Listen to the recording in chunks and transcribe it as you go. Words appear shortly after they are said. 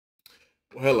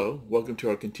Well, hello, welcome to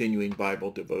our continuing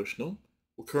Bible devotional.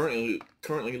 We're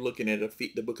currently looking at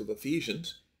the book of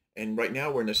Ephesians, and right now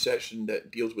we're in a section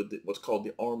that deals with what's called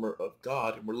the armor of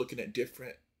God, and we're looking at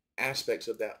different aspects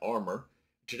of that armor.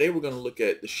 Today we're going to look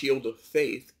at the shield of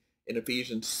faith in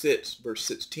Ephesians 6, verse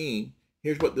 16.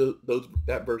 Here's what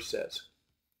that verse says.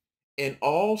 In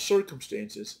all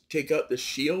circumstances, take up the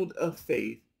shield of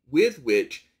faith with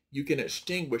which you can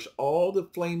extinguish all the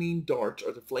flaming darts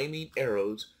or the flaming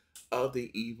arrows of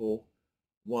the evil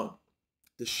one.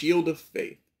 The shield of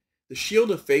faith. The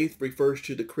shield of faith refers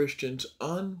to the Christian's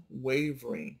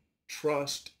unwavering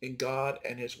trust in God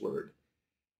and his word.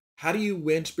 How do you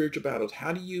win spiritual battles?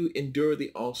 How do you endure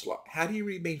the onslaught? How do you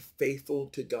remain faithful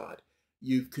to God?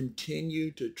 You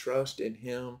continue to trust in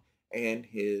him and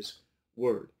his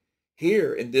word.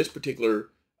 Here in this particular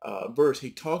verse, he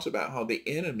talks about how the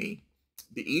enemy,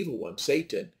 the evil one,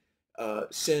 Satan,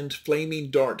 sends flaming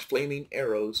darts, flaming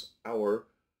arrows our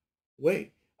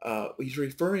way. He's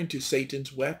referring to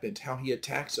Satan's weapons, how he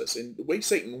attacks us. And the way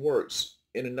Satan works,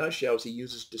 in a nutshell, is he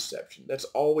uses deception. That's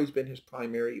always been his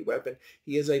primary weapon.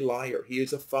 He is a liar. He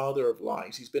is a father of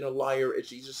lies. He's been a liar, as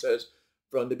Jesus says,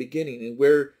 from the beginning. And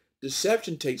where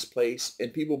deception takes place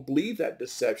and people believe that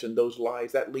deception, those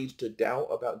lies, that leads to doubt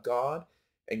about God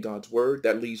and God's word.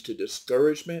 That leads to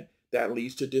discouragement. That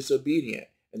leads to disobedience.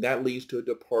 And that leads to a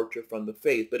departure from the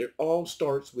faith. But it all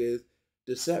starts with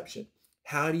deception.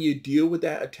 How do you deal with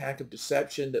that attack of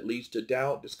deception that leads to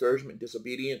doubt, discouragement,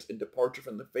 disobedience, and departure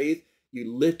from the faith?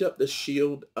 You lift up the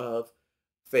shield of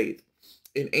faith.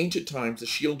 In ancient times, the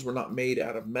shields were not made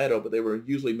out of metal, but they were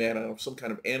usually made out of some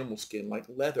kind of animal skin, like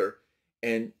leather.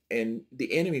 And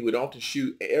the enemy would often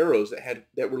shoot arrows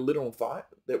that were lit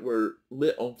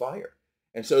on fire.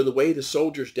 And so the way the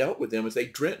soldiers dealt with them is they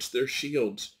drenched their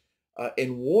shields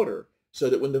in water, so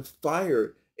that when the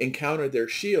fire encountered their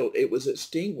shield, it was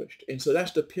extinguished. And so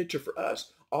that's the picture for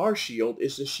us. Our shield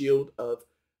is the shield of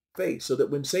faith, so that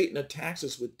when Satan attacks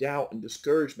us with doubt and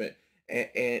discouragement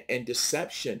and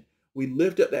deception, we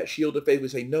lift up that shield of faith. We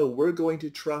say, no, we're going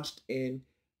to trust in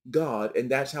God,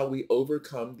 and that's how we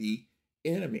overcome the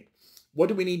enemy. What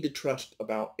do we need to trust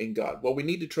about in God? Well, we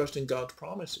need to trust in God's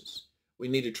promises. We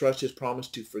need to trust his promise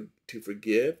to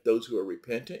forgive those who are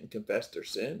repentant and confess their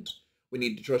sins. We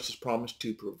need to trust his promise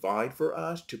to provide for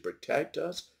us, to protect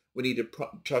us. We need to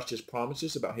trust his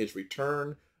promises about his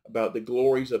return, about the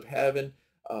glories of heaven,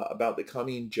 about the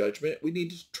coming judgment. We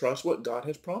need to trust what God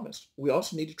has promised. We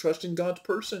also need to trust in God's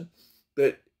person,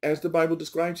 that as the Bible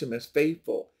describes him, as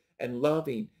faithful and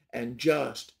loving and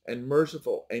just and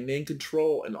merciful and in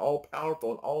control and all powerful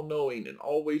and all knowing and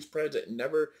always present and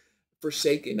never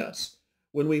forsaking us.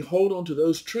 When we hold on to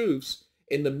those truths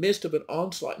in the midst of an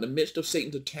onslaught, in the midst of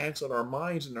Satan's attacks on our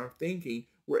minds and our thinking,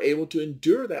 we're able to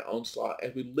endure that onslaught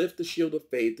as we lift the shield of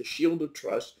faith, the shield of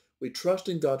trust. We trust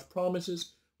in God's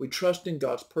promises. We trust in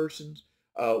God's persons.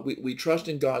 We trust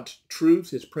in God's truths,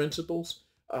 his principles.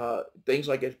 Things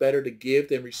like it's better to give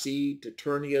than receive, to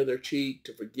turn the other cheek,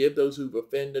 to forgive those who've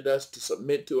offended us, to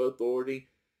submit to authority.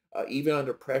 Even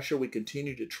under pressure, we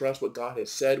continue to trust what God has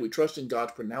said. We trust in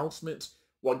God's pronouncements,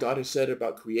 what God has said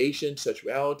about creation,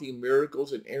 sexuality,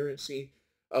 miracles, and inerrancy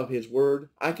of his word.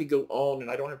 I could go on,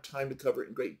 and I don't have time to cover it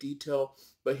in great detail,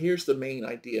 but here's the main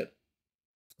idea.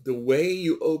 The way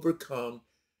you overcome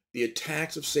the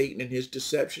attacks of Satan and his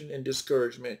deception and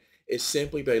discouragement is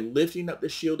simply by lifting up the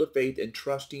shield of faith and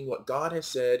trusting what God has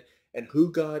said and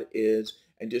who God is,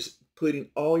 and just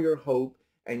putting all your hope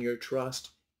and your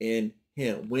trust in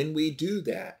him. When we do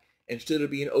that, instead of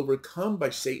being overcome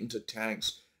by Satan's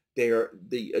attacks,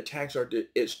 the attacks are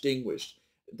extinguished.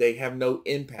 They have no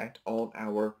impact on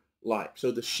our life.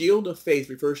 So the shield of faith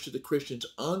refers to the Christian's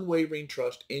unwavering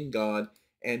trust in God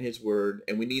and his word.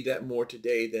 And we need that more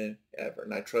today than ever.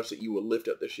 And I trust that you will lift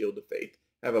up the shield of faith.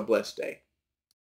 Have a blessed day.